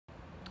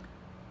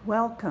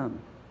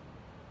Welcome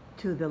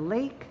to the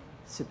Lake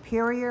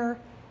Superior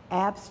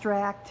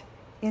Abstract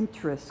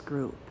Interest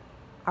Group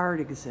art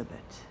exhibit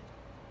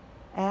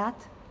at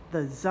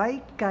the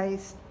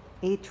Zeitgeist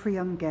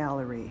Atrium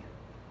Gallery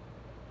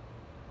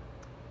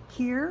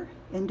here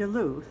in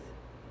Duluth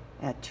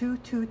at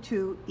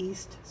 222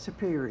 East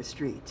Superior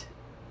Street.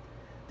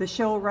 The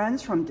show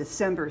runs from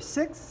December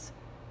 6th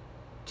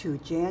to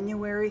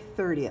January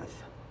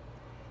 30th.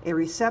 A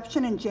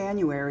reception in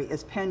January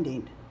is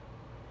pending.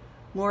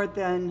 More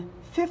than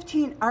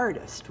 15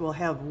 artists will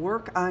have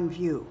work on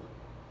view.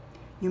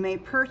 You may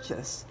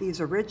purchase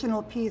these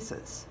original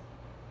pieces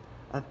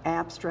of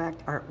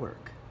abstract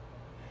artwork.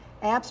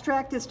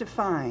 Abstract is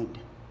defined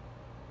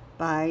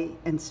by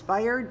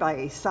inspired by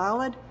a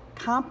solid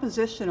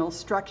compositional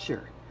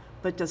structure,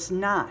 but does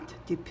not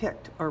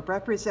depict or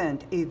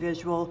represent a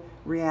visual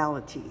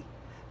reality,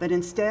 but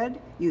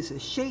instead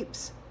uses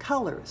shapes,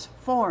 colors,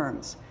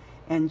 forms,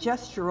 and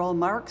gestural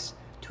marks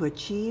to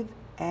achieve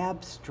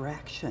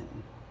abstraction.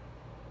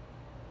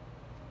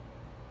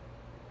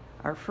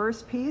 Our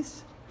first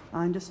piece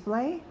on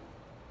display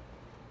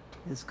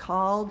is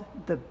called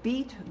The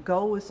Beat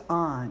Goes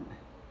On,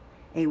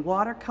 a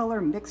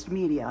watercolor mixed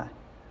media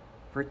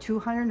for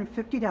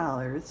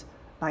 $250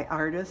 by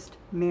artist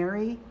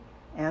Mary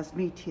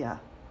Asmitia.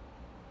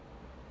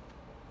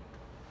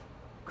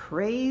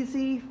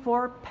 Crazy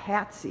for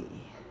Patsy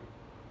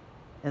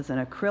is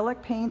an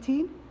acrylic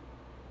painting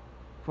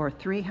for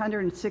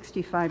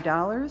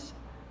 $365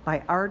 by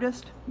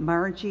artist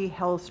Margie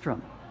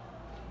Hellstrom.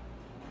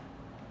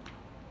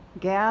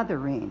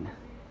 Gathering,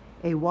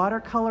 a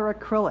watercolor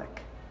acrylic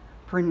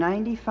for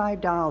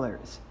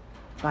 $95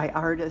 by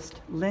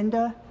artist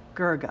Linda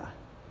Gerga.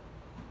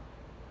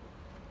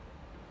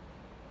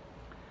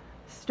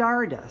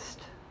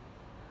 Stardust,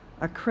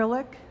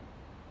 acrylic,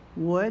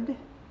 wood,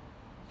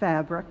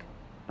 fabric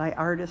by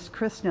artist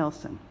Chris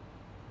Nelson.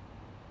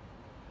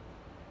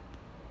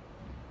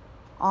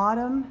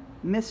 Autumn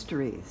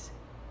Mysteries,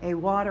 a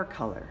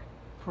watercolor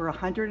for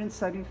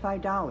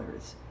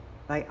 $175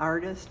 by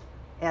artist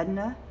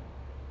Edna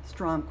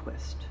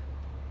Stromquist.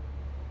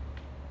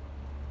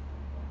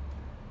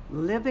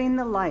 Living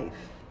the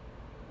Life,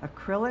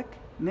 acrylic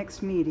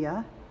mixed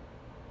media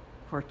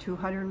for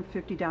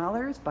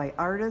 $250 by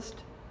artist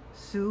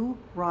Sue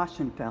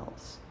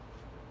Rauschenfels.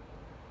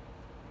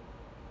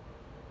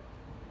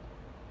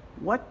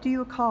 What Do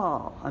You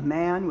Call a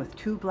Man with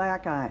Two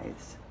Black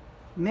Eyes?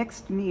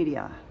 Mixed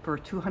media for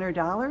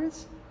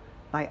 $200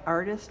 by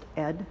artist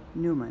Ed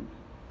Newman.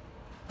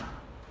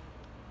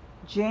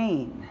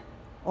 Jane,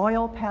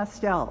 oil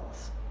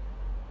pastels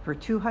for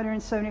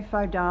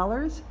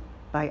 $275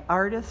 by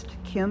artist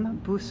Kim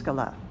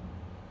Buskala.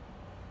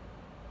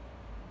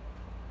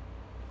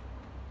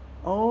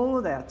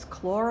 Oh, That's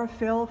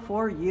Chlorophyll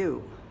for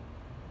You,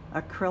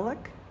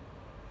 acrylic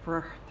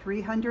for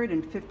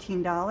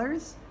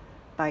 $315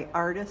 by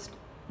artist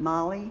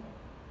Molly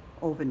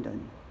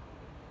Ovenden.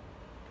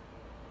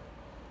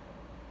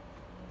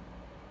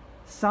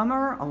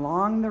 Summer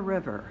Along the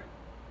River,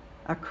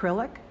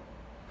 acrylic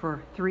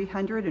for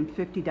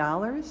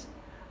 $350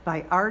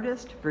 by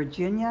artist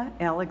Virginia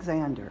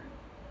Alexander.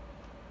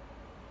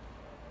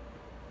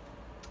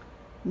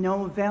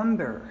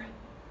 November,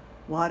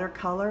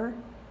 watercolor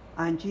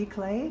on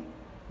G-Clay,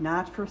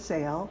 Not for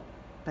Sale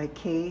by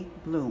Kay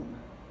Bloom.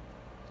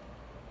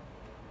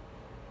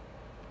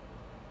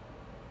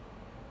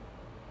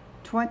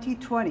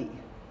 (2020)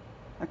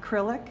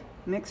 acrylic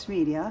mixed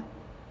media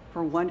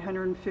for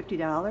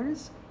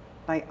 $150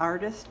 by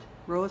artist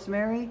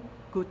Rosemary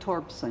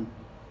Guttorpson.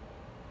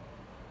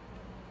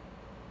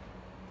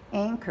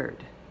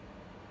 Anchored,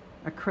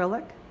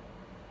 acrylic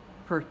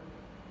for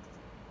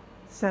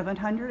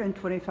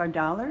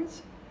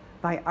 $725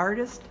 by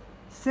artist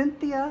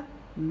Cynthia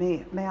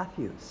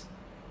Matthews.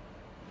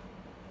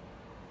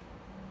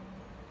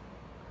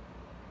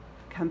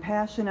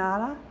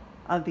 Compassionata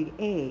of the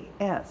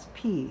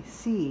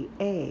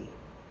ASPCA,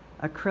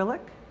 acrylic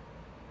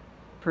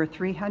for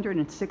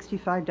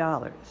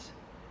 $365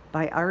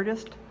 by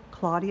artist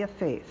Claudia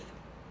Faith.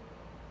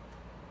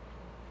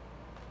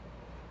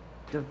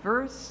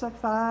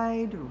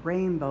 Diversified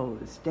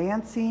Rainbows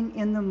Dancing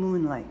in the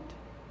Moonlight,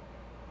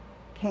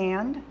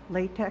 canned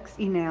latex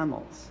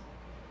enamels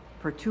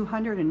for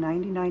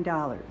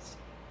 $299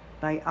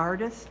 by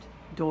artist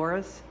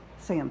Doris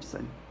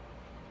Sampson.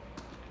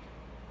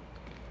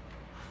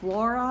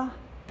 Flora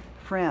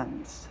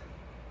Friends,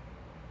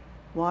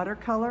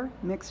 watercolor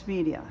mixed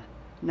media,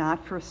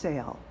 Not for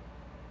Sale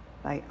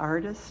by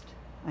artist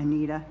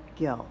Anita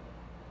Gill.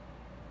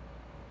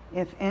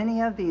 If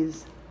any of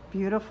these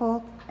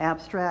beautiful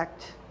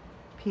abstract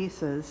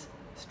pieces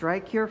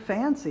strike your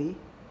fancy,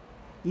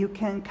 you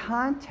can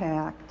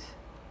contact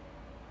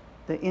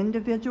the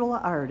individual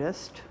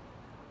artist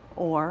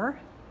or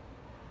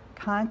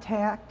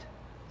contact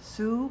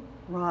Sue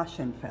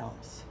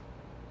Rauschenfels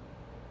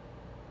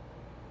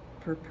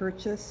for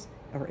purchase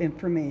or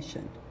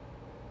information.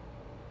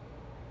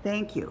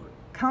 Thank you.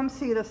 Come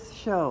see this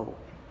show.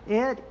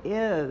 It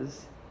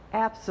is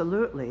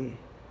absolutely,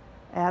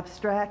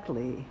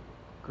 abstractly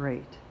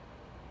Great.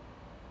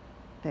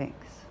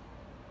 Thanks.